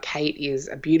Seselja. Kate is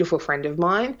a beautiful friend of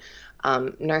mine.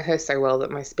 Know her so well that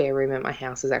my spare room at my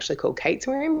house is actually called Kate's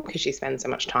room, because she spends so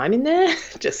much time in there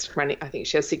just running. I think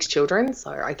she has 6 children,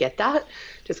 so I get that.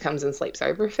 Just comes and sleeps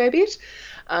over a fair bit.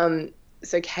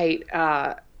 So Kate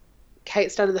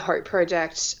started the Hope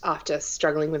Project after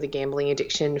struggling with a gambling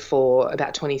addiction for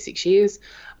about 26 years.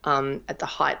 At the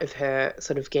height of her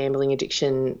sort of gambling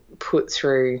addiction, put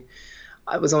through,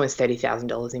 it was almost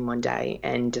 $30,000 in one day,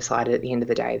 and decided at the end of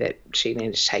the day that she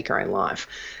needed to take her own life.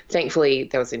 Thankfully,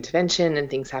 there was intervention and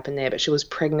things happened there, but she was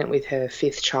pregnant with her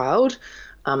 5th child,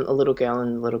 a little girl,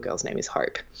 and the little girl's name is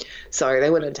Hope. So they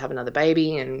wanted to have another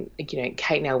baby, and,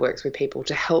 Kate now works with people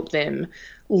to help them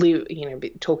live,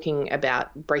 talking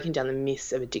about breaking down the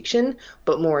myths of addiction,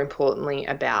 but more importantly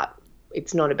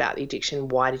it's not about the addiction.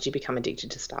 Why did you become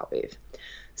addicted to start with?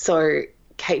 So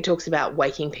Kate talks about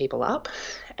waking people up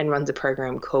and runs a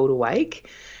program called Awake,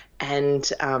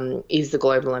 and is the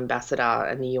global ambassador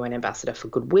and the UN ambassador for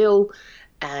Goodwill,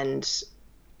 and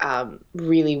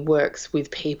really works with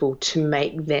people to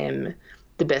make them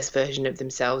the best version of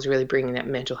themselves, really bringing that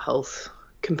mental health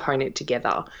component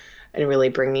together, and really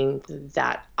bringing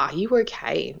that, are you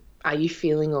okay? Are you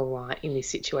feeling all right in this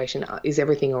situation? Is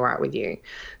everything all right with you?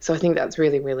 So I think that's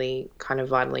really, really kind of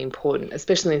vitally important,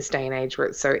 especially in this day and age where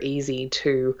it's so easy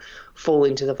to fall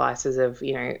into the vices of,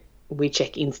 we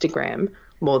check Instagram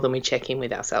more than we check in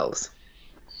with ourselves.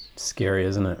 Scary,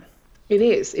 isn't it? It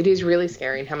is. It is really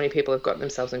scary, and how many people have gotten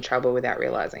themselves in trouble without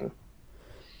realizing.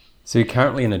 So you're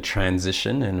currently in a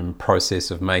transition and in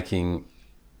process of making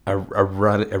a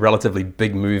relatively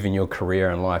big move in your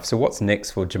career and life. So what's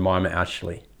next for Jemima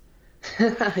Ashley?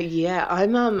 Yeah,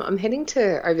 I'm heading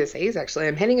to overseas actually.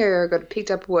 I'm heading over. I got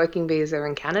picked up a working visa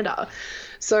in Canada.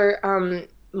 So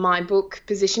my book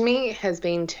Position Me has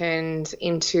been turned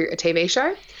into a TV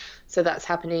show. So that's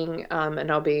happening, and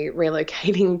I'll be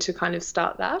relocating to kind of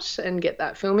start that and get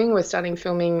that filming. We're starting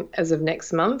filming as of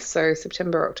next month, so August,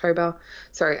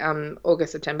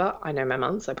 September. I know my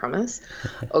months, I promise.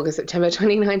 August, September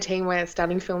 2019, we're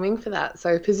starting filming for that.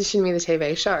 So Position Me, the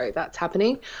TV show, that's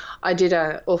happening. I did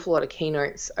an awful lot of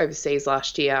keynotes overseas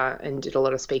last year and did a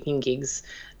lot of speaking gigs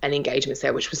and engagements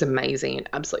there, which was amazing and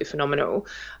absolutely phenomenal.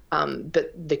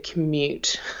 But the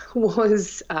commute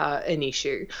was an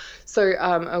issue. So,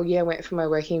 I went for my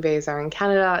working visa in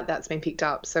Canada. That's been picked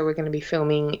up. So we're going to be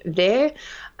filming there,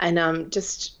 and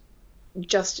just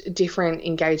different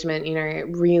engagement,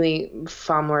 really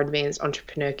far more advanced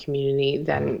entrepreneur community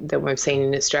than we've seen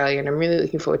in Australia. And I'm really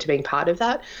looking forward to being part of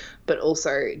that. But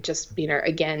also just,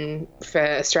 again, for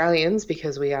Australians,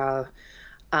 because we are,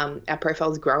 our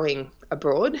profile's growing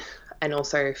abroad, and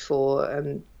also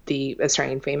for the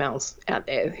Australian females out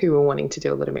there who are wanting to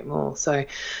do a little bit more. So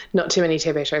not too many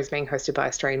TV shows being hosted by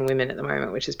Australian women at the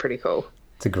moment, which is pretty cool.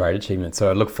 It's a great achievement. So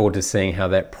I look forward to seeing how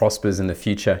that prospers in the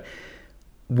future.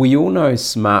 We all know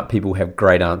smart people have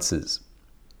great answers,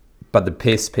 but the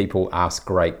best people ask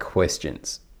great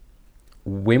questions.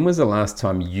 When was the last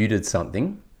time you did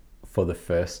something for the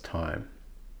first time?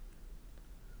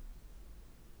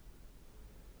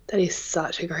 That is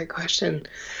such a great question.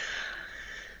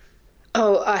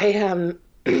 Oh,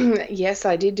 yes,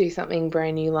 I did do something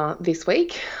brand new this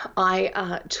week.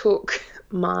 I took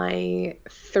my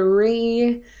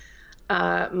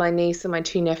my niece and my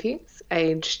 2 nephews,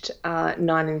 aged 9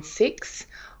 and 6,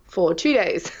 for 2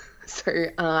 days. So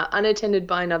unattended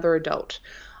by another adult.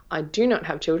 I do not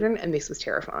have children, and this was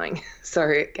terrifying.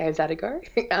 So gave that a go.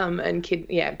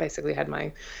 Basically had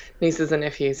my nieces and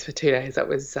nephews for 2 days. That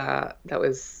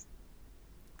was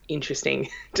interesting,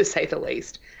 to say the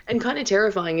least, and kind of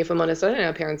terrifying, if I'm honest. I don't know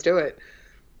how parents do it.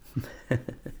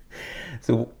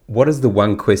 So what is the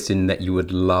one question that you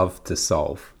would love to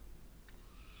solve?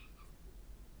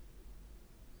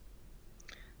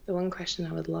 The one question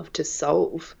I would love to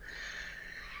solve.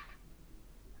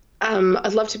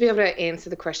 I'd love to be able to answer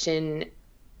the question,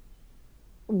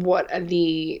 what are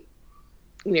the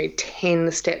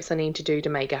 10 steps I need to do to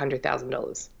make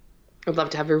 $100,000? I'd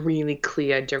love to have a really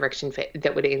clear direction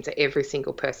that would answer every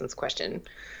single person's question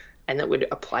and that would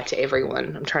apply to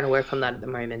everyone. I'm trying to work on that at the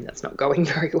moment. That's not going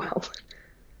very well.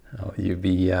 Oh, you'd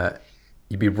be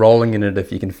rolling in it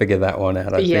if you can figure that one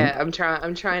out, I think. Yeah, I'm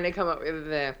trying to come up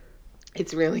with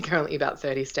it's really currently about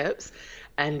 30 steps,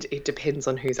 and it depends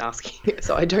on who's asking.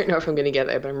 So I don't know if I'm going to get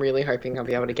there, but I'm really hoping I'll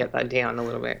be able to get that down a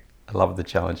little bit. I love the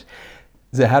challenge.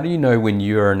 So how do you know when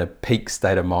you're in a peak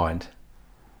state of mind?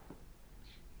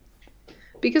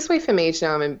 Biggest way for me to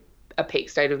know I'm in a peak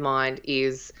state of mind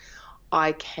is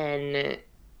I can,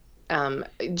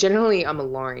 generally I'm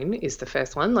alone is the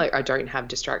first one. Like, I don't have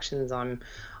distractions. I'm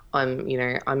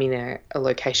in a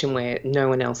location where no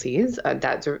one else is.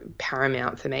 That's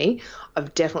paramount for me.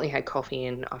 I've definitely had coffee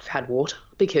and I've had water,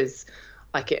 because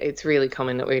it's really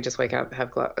common that we just wake up,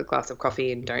 have a glass of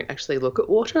coffee and don't actually look at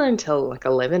water until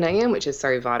 11 a.m., which is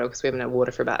so vital because we haven't had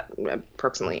water for about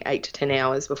approximately 8 to 10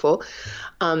 hours before.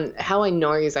 How I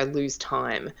know is I lose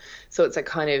time. So it's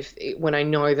when I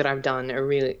know that I've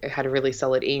had a really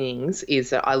solid innings,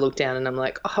 is that I look down and I'm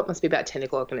like, oh, it must be about 10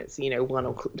 o'clock and it's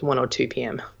 1 or 2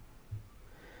 p.m.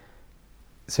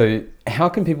 So how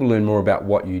can people learn more about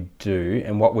what you do,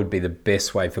 and what would be the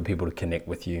best way for people to connect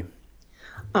with you?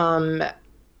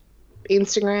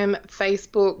 Instagram,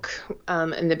 Facebook,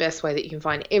 and the best way that you can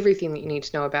find everything that you need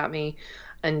to know about me,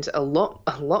 and a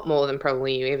lot more than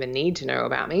probably you ever need to know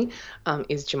about me,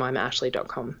 is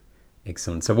JemimaAshley.com.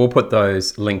 Excellent. So we'll put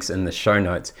those links in the show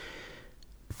notes.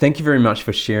 Thank you very much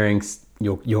for sharing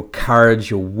your courage,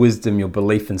 your wisdom, your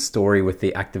belief and story with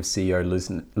the Active CEO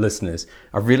listeners.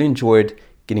 I've really enjoyed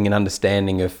getting an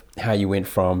understanding of how you went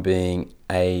from being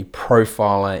a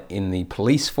profiler in the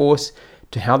police force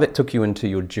to how that took you into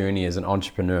your journey as an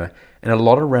entrepreneur. And a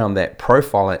lot around that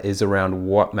profiler is around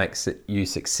what makes you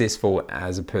successful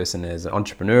as a person, as an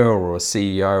entrepreneur or a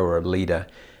CEO or a leader,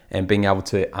 and being able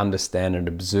to understand and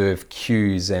observe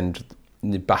cues and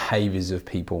the behaviors of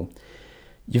people.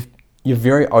 You're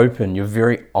very open, you're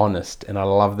very honest, and I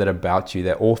love that about you.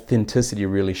 That authenticity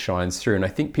really shines through, and I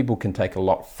think people can take a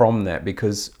lot from that,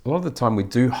 because a lot of the time we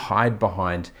do hide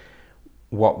behind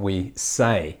what we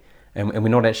say, and we're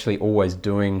not actually always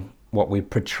doing what we're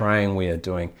portraying we are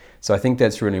doing. So I think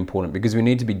that's really important, because we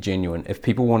need to be genuine. If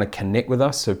people want to connect with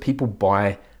us, so people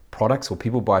buy products or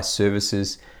people buy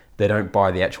services, they don't buy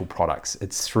the actual products.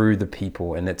 It's through the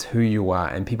people, and it's who you are.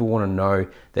 And people want to know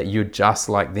that you're just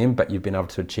like them, but you've been able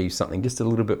to achieve something just a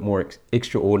little bit more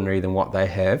extraordinary than what they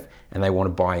have, and they want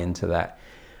to buy into that.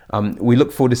 We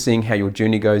look forward to seeing how your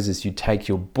journey goes as you take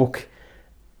your book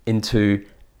into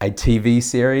a TV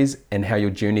series and how your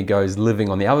journey goes living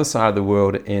on the other side of the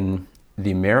world in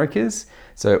the Americas.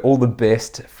 So all the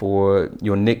best for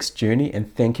your next journey,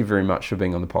 and thank you very much for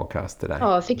being on the podcast today.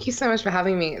 Oh, thank you so much for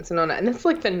having me. It's an honor. And that's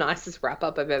like the nicest wrap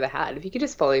up I've ever had. If you could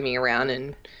just follow me around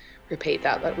and repeat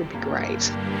that would be great.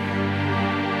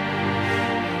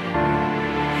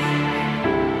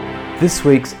 This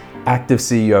week's Active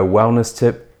CEO Wellness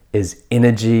Tip is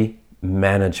energy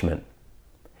management.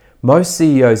 Most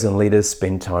CEOs and leaders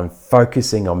spend time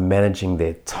focusing on managing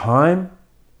their time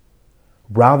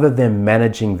rather than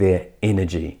managing their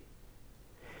energy.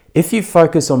 If you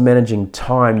focus on managing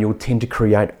time, you'll tend to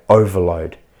create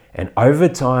overload, and over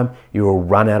time, you will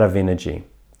run out of energy.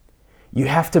 You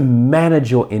have to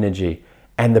manage your energy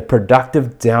and the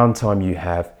productive downtime you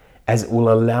have, as it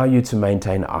will allow you to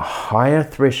maintain a higher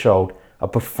threshold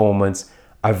of performance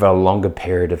over a longer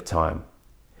period of time.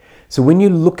 So when you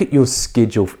look at your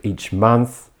schedule for each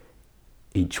month,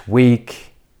 each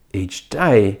week, each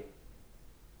day,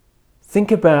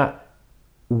 think about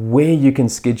where you can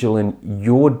schedule in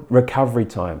your recovery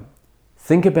time.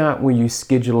 Think about where you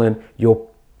schedule in your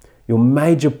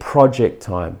major project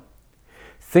time.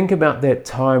 Think about that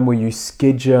time where you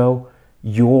schedule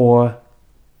your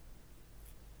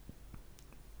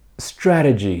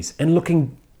strategies and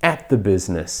looking at the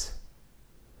business.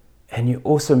 And you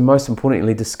also, most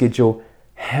importantly, to schedule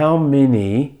how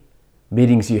many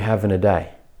meetings you have in a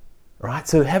day. Right?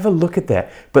 So have a look at that,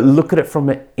 but look at it from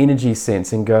an energy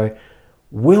sense and go,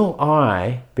 will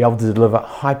I be able to deliver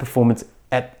high performance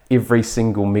at every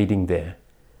single meeting there?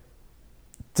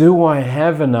 Do I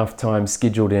have enough time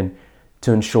scheduled in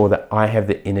to ensure that I have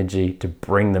the energy to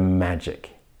bring the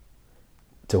magic?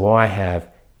 Do I have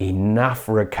enough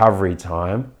recovery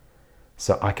time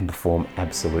so I can perform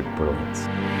absolute brilliance?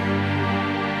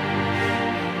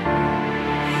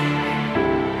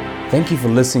 Thank you for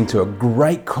listening to a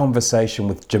great conversation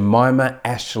with Jemima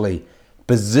Ashley,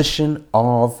 Position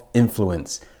of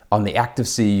Influence, on the Active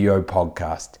CEO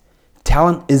podcast.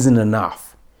 Talent isn't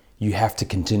enough. You have to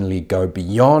continually go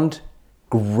beyond,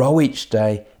 grow each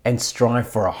day, and strive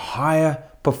for a higher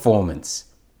performance.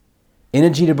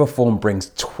 Energy to Perform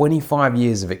brings 25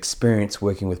 years of experience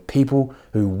working with people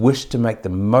who wish to make the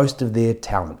most of their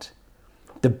talent.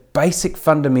 The basic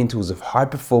fundamentals of high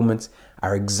performance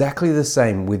are exactly the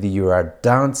same whether you are a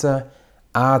dancer,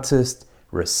 artist,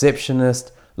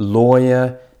 receptionist,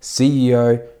 lawyer,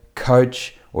 CEO,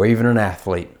 coach, or even an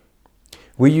athlete.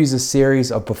 We use a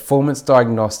series of performance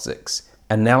diagnostics,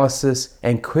 analysis,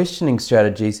 and questioning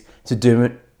strategies to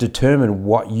determine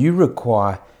what you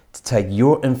require to take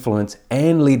your influence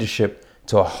and leadership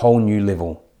to a whole new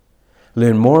level.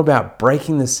 Learn more about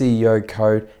breaking the CEO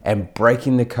code and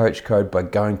breaking the coach code by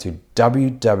going to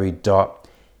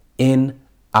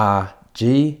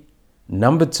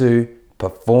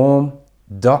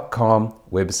www.nrg2perform.com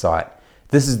website.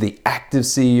 This is the Active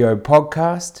CEO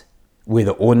podcast, where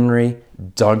the ordinary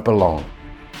don't belong.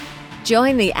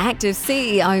 Join the Active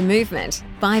CEO movement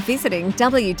by visiting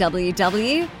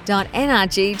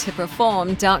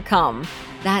www.nrg2perform.com.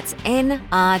 That's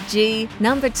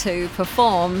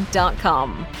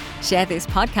nrg2perform.com. Share this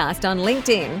podcast on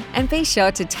LinkedIn and be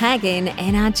sure to tag in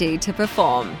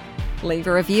NRG2Perform. Leave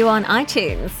a review on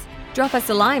iTunes. Drop us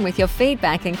a line with your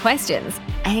feedback and questions,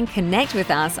 and connect with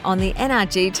us on the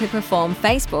NRG2Perform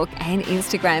Facebook and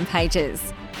Instagram pages.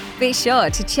 Be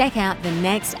sure to check out the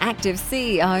next Active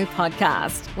CEO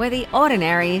podcast, where the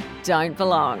ordinary don't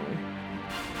belong.